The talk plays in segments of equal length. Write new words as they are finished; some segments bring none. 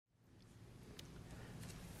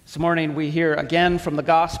This morning we hear again from the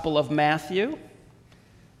Gospel of Matthew,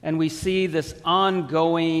 and we see this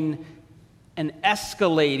ongoing and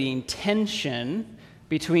escalating tension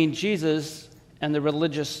between Jesus and the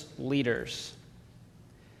religious leaders.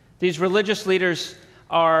 These religious leaders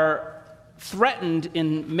are threatened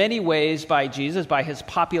in many ways by Jesus, by his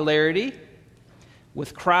popularity,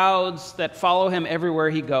 with crowds that follow him everywhere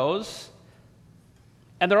he goes.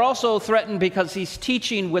 And they're also threatened because he's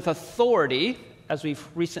teaching with authority, as we've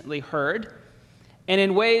recently heard, and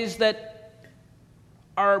in ways that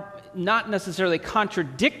are not necessarily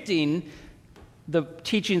contradicting the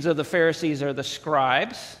teachings of the Pharisees or the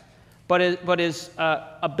scribes, but is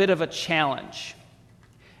a bit of a challenge.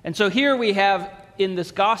 And so here we have in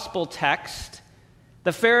this gospel text,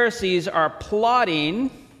 the Pharisees are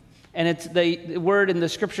plotting, and it's the word in the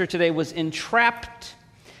scripture today was entrapped.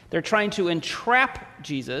 They're trying to entrap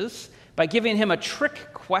Jesus by giving him a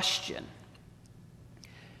trick question.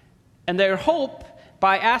 And their hope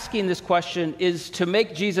by asking this question is to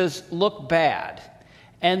make Jesus look bad.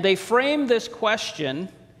 And they frame this question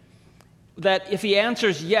that if he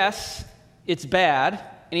answers yes, it's bad,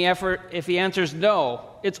 and if he answers no,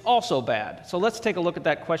 it's also bad. So let's take a look at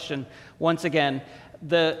that question once again.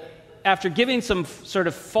 After giving some sort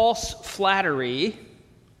of false flattery,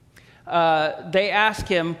 they ask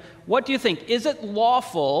him, what do you think? Is it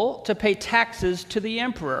lawful to pay taxes to the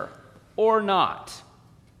emperor or not?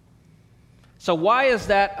 So why is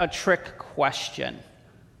that a trick question?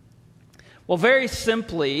 Well, very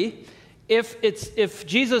simply, if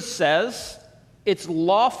Jesus says it's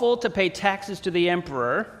lawful to pay taxes to the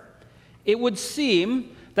emperor, it would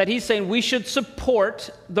seem that he's saying we should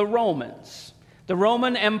support the Romans. The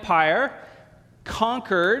Roman Empire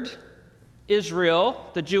conquered Israel,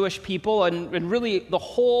 the Jewish people, and really the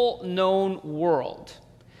whole known world.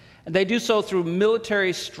 And they do so through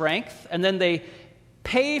military strength, and then they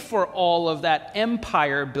pay for all of that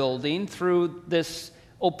empire building through this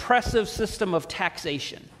oppressive system of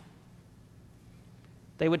taxation.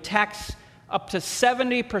 They would tax up to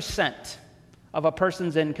 70% of a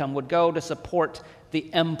person's income would go to support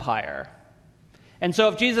the empire. And so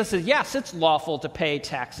if Jesus says, yes, it's lawful to pay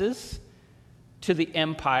taxes to the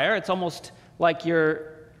empire, it's almost like you're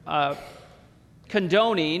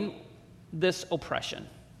condoning this oppression.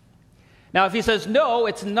 Now, if he says, no,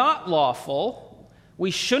 it's not lawful, we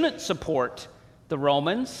shouldn't support the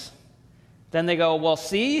Romans, then they go, well,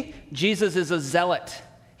 see, Jesus is a zealot.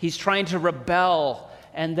 He's trying to rebel.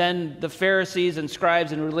 And then the Pharisees and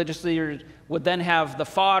scribes and religious leaders would then have the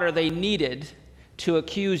fodder they needed to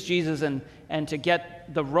accuse Jesus and to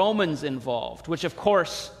get the Romans involved, which, of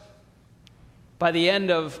course, by the end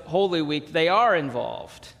of Holy Week, they are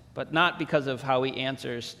involved, but not because of how he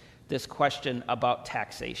answers this question about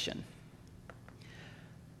taxation.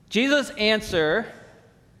 Jesus' answer,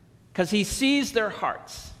 because he sees their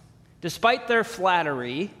hearts. Despite their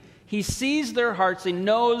flattery, he sees their hearts. He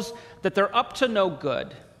knows that they're up to no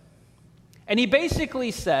good. And he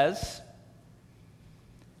basically says,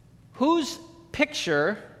 whose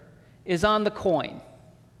picture is on the coin?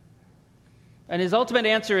 And his ultimate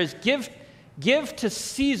answer is give to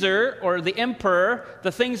Caesar, or the emperor,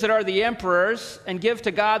 the things that are the emperor's, and give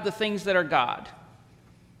to God the things that are God.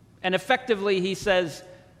 And effectively, he says,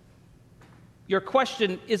 your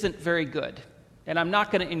question isn't very good, and I'm not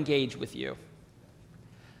going to engage with you.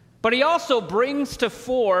 But he also brings to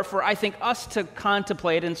fore, for I think us to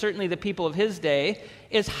contemplate, and certainly the people of his day,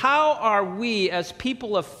 is how are we as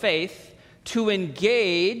people of faith to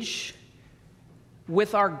engage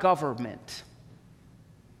with our government?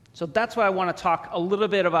 So that's what I want to talk a little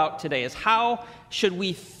bit about today, is how should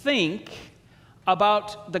we think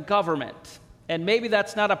about the government? And maybe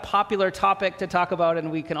that's not a popular topic to talk about, and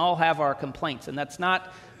we can all have our complaints, and that's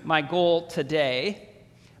not my goal today.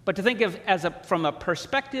 But to think of from a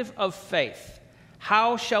perspective of faith,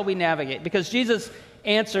 how shall we navigate? Because Jesus'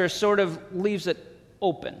 answer sort of leaves it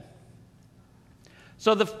open.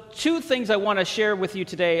 So the two things I want to share with you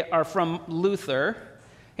today are from Luther,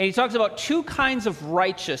 and he talks about two kinds of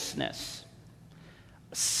righteousness: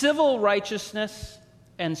 civil righteousness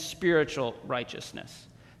and spiritual righteousness.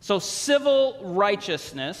 So civil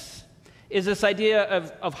righteousness is this idea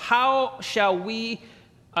of how shall we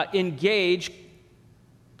engage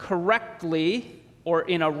correctly or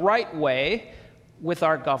in a right way with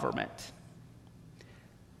our government.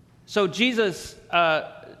 So Jesus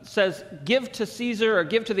says, give to Caesar or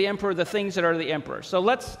give to the emperor the things that are the emperor. So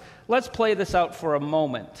let's play this out for a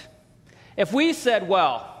moment. If we said,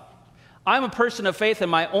 well, I'm a person of faith and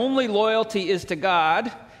my only loyalty is to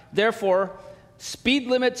God, therefore speed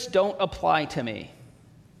limits don't apply to me.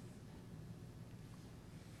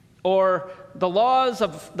 Or the laws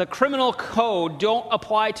of the criminal code don't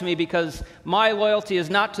apply to me because my loyalty is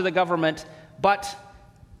not to the government, but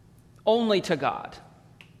only to God.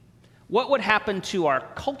 What would happen to our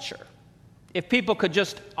culture if people could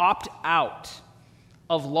just opt out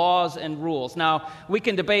of laws and rules? Now, we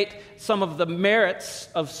can debate some of the merits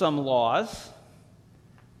of some laws,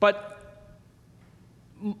 but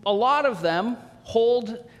a lot of them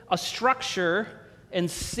hold a structure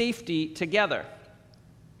and safety together.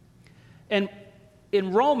 And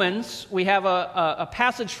in Romans, we have a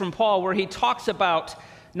passage from Paul where he talks about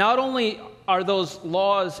not only are those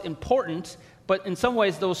laws important, but in some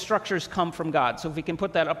ways those structures come from God. So if we can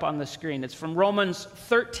put that up on the screen. It's from Romans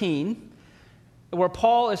 13, where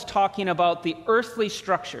Paul is talking about the earthly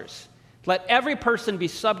structures. Let every person be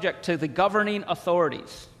subject to the governing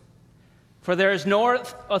authorities, for there is no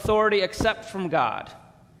authority except from God,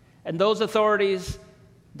 and those authorities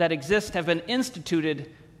that exist have been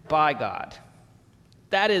instituted by God.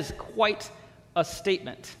 That is quite a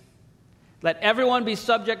statement. Let everyone be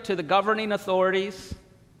subject to the governing authorities.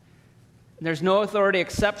 There's no authority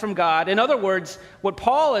except from God. In other words, what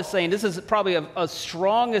Paul is saying, this is probably a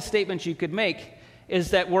strongest statement you could make, is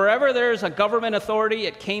that wherever there's a government authority,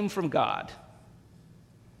 it came from God.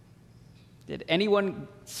 Did anyone's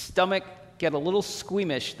stomach get a little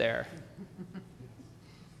squeamish there?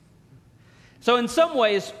 So in some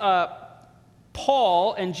ways,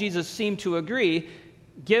 Paul and Jesus seem to agree: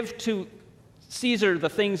 give to Caesar the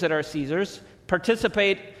things that are Caesar's,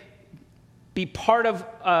 participate, be part of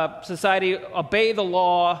society, obey the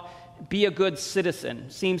law, be a good citizen.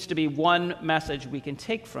 Seems to be one message we can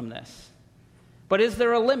take from this. But is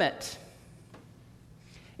there a limit?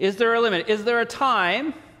 Is there a limit? Is there a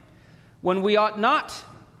time when we ought not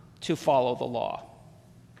to follow the law?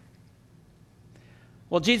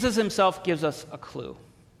 Well, Jesus himself gives us a clue.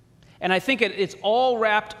 And I think it's all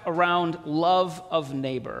wrapped around love of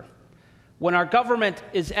neighbor. When our government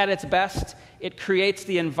is at its best, it creates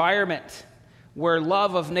the environment where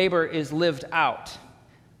love of neighbor is lived out.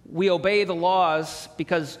 We obey the laws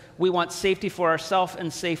because we want safety for ourselves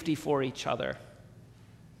and safety for each other.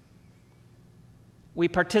 We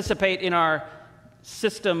participate in our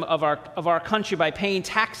system of our country by paying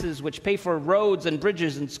taxes, which pay for roads and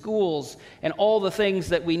bridges and schools and all the things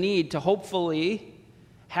that we need to hopefully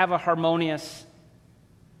have a harmonious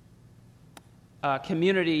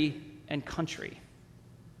community and country.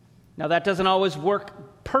 Now, that doesn't always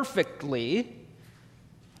work perfectly,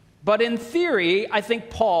 but in theory, I think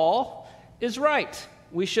Paul is right.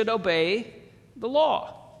 We should obey the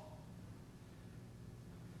law.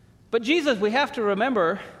 But Jesus, we have to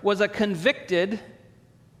remember, was a convicted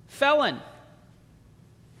felon.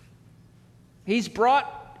 He's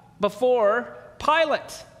brought before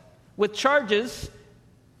Pilate with charges,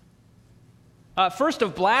 first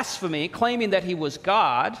of blasphemy, claiming that he was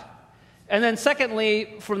God, and then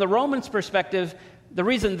secondly, from the Romans' perspective, the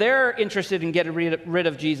reason they're interested in getting rid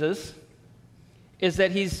of Jesus is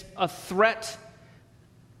that he's a threat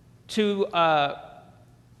to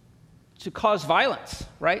cause violence,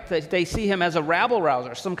 right? They see him as a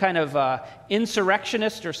rabble-rouser, some kind of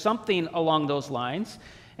insurrectionist or something along those lines.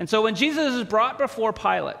 And so when Jesus is brought before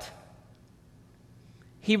Pilate,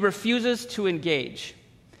 he refuses to engage.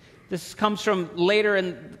 This comes from later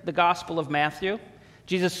in the Gospel of Matthew.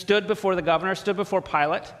 Jesus stood before the governor, stood before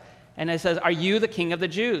Pilate, and he says, "Are you the king of the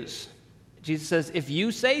Jews?" Jesus says, "If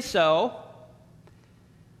you say so."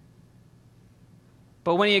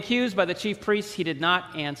 But when he accused by the chief priests, he did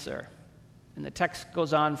not answer. And the text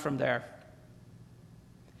goes on from there.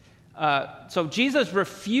 So Jesus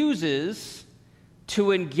refuses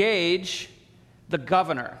to engage the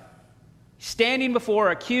governor, standing before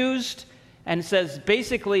accused, and says,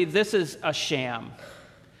 basically, this is a sham.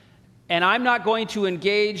 And I'm not going to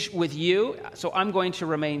engage with you, so I'm going to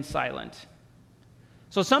remain silent.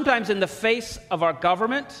 So sometimes in the face of our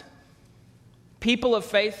government, people of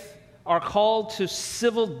faith are called to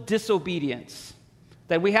civil disobedience,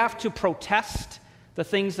 that we have to protest the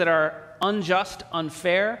things that are unjust,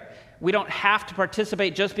 unfair. We don't have to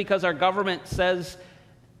participate just because our government says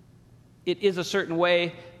it is a certain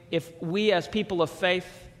way. If we as people of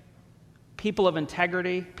faith, people of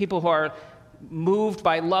integrity, people who are moved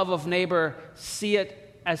by love of neighbor, see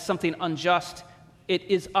it as something unjust, it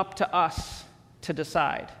is up to us to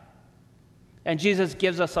decide. And Jesus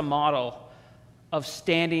gives us a model of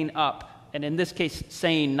standing up, and in this case,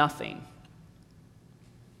 saying nothing.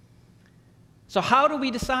 So how do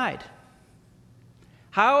we decide?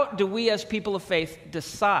 How do we as people of faith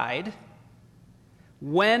decide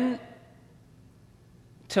when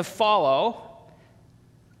to follow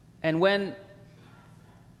and when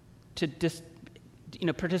to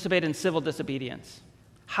participate in civil disobedience.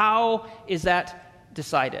 How is that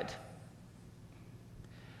decided?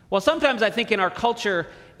 Well, sometimes I think in our culture,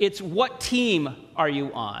 it's what team are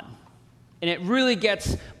you on? And it really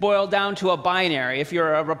gets boiled down to a binary. If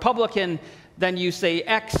you're a Republican, then you say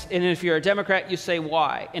X, and if you're a Democrat, you say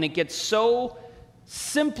Y. And it gets so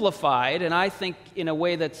simplified, and I think in a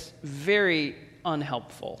way that's very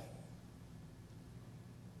unhelpful.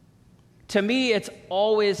 To me, it's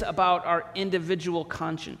always about our individual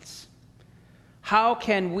conscience. How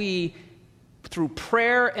can we, through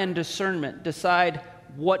prayer and discernment, decide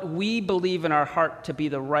what we believe in our heart to be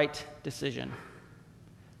the right decision?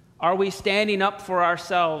 Are we standing up for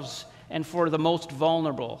ourselves and for the most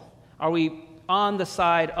vulnerable? Are we on the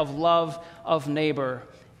side of love of neighbor?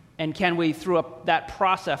 And can we, through that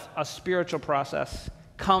process, a spiritual process,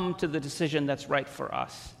 come to the decision that's right for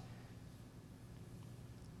us?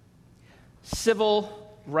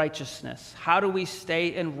 Civil righteousness. How do we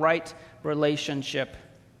stay in right relationship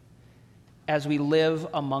as we live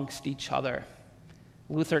amongst each other?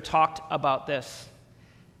 Luther talked about this.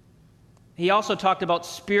 He also talked about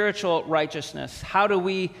spiritual righteousness. How do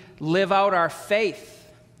we live out our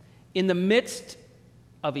faith in the midst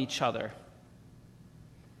of each other?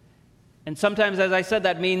 And sometimes, as I said,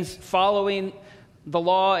 that means following the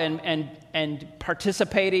law and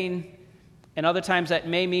participating, and other times that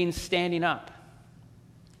may mean standing up.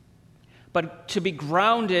 But to be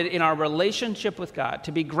grounded in our relationship with God,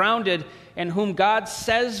 to be grounded in whom God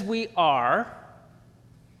says we are,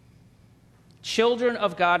 children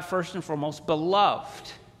of God first and foremost,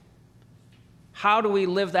 beloved. How do we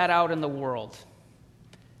live that out in the world?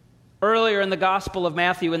 Earlier in the Gospel of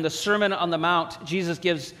Matthew, in the Sermon on the Mount, Jesus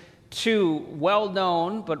gives two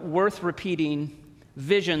well-known but worth repeating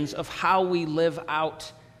visions of how we live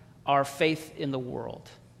out our faith in the world.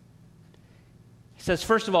 He says,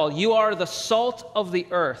 first of all, you are the salt of the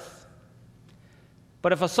earth.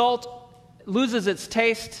 But if a salt loses its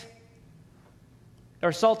taste, or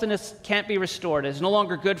saltiness can't be restored, it is no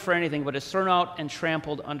longer good for anything, but is thrown out and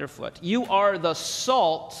trampled underfoot. You are the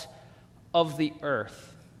salt of the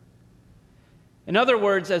earth. In other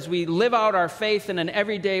words, as we live out our faith in an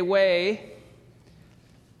everyday way,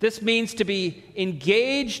 this means to be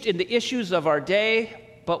engaged in the issues of our day,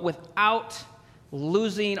 but without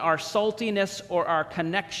losing our saltiness or our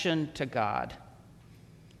connection to God.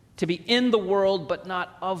 To be in the world, but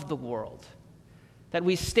not of the world. That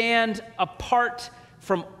we stand apart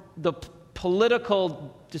from the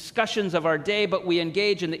political discussions of our day, but we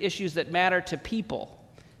engage in the issues that matter to people.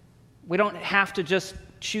 We don't have to just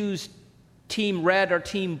choose team red or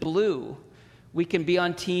team blue. We can be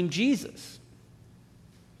on team Jesus,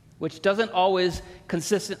 which doesn't always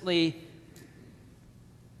consistently,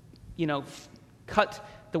 cut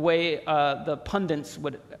the way the pundits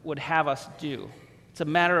would have us do. It's a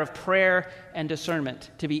matter of prayer and discernment,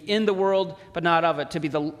 to be in the world but not of it, to be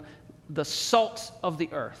the salt of the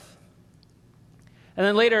earth. And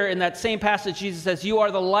then later in that same passage, Jesus says, you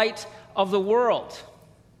are the light of the world.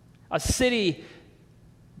 A city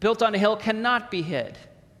built on a hill cannot be hid.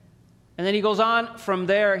 And then he goes on from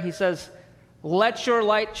there, he says, let your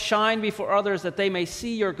light shine before others that they may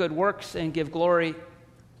see your good works and give glory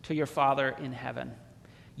to your Father in heaven.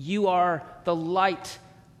 You are the light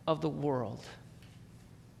of the world.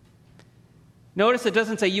 Notice it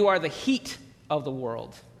doesn't say you are the heat of the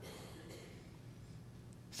world.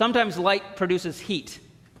 Sometimes light produces heat,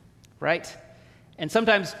 right? And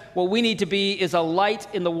sometimes what we need to be is a light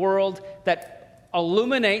in the world that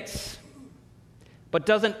illuminates but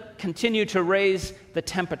doesn't continue to raise the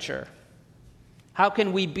temperature. How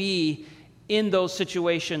can we be in those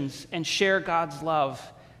situations and share God's love,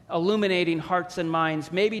 illuminating hearts and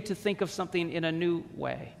minds, maybe to think of something in a new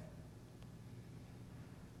way?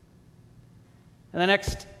 In the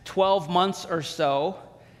next 12 months or so,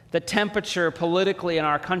 the temperature politically in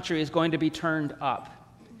our country is going to be turned up.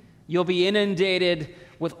 You'll be inundated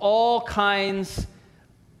with all kinds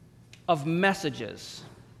of messages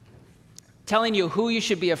telling you who you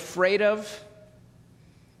should be afraid of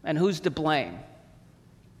and who's to blame.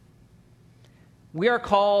 We are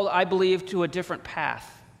called, I believe, to a different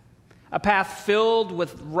path, a path filled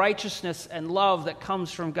with righteousness and love that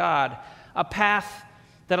comes from God, a path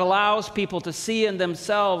that allows people to see in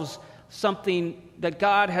themselves something that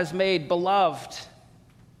God has made beloved,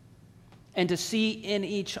 and to see in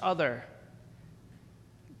each other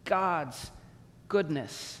God's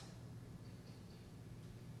goodness.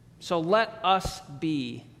 So let us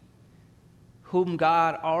be whom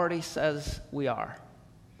God already says we are,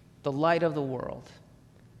 the light of the world.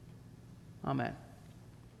 Amen.